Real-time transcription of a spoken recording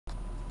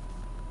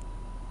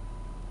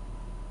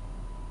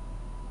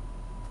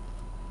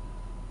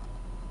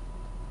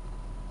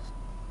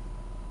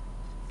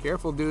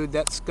Careful, dude.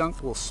 That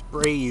skunk will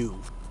spray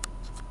you.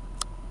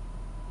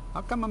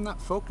 How come I'm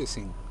not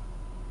focusing?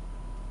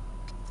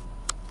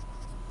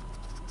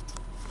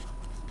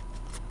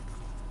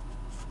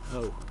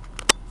 Oh.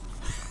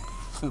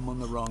 I'm on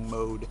the wrong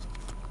mode.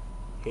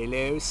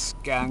 Hello,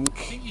 skunk.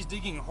 I think he's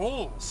digging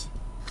holes.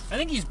 I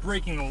think he's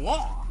breaking the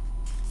law.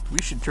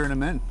 We should turn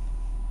him in.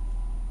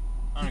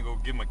 I'm gonna go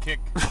give him a kick.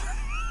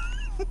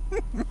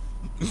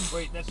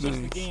 Wait, that's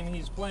just the game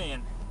he's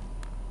playing.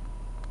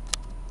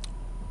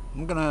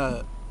 I'm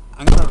gonna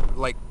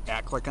like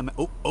act like I'm.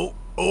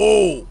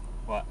 Oh!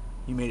 What?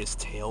 You made his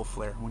tail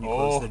flare when you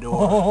closed the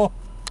door.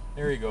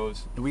 There he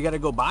goes. We got to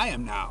go buy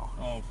him now.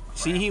 Oh, crap.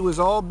 See, he was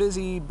all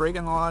busy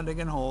breaking the law,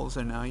 digging holes,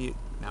 and now he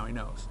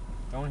knows.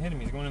 Don't hit him.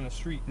 He's going in the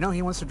street. No,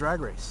 he wants to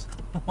drag race.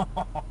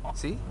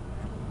 See?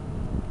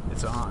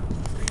 It's on.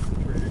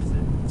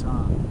 It's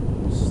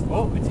on.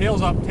 Oh,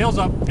 tail's up, tail's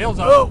up, tail's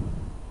up. Oh!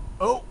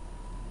 Oh!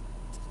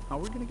 How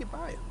are we gonna get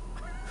by him?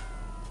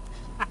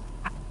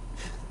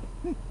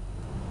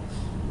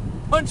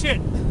 Punch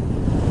it!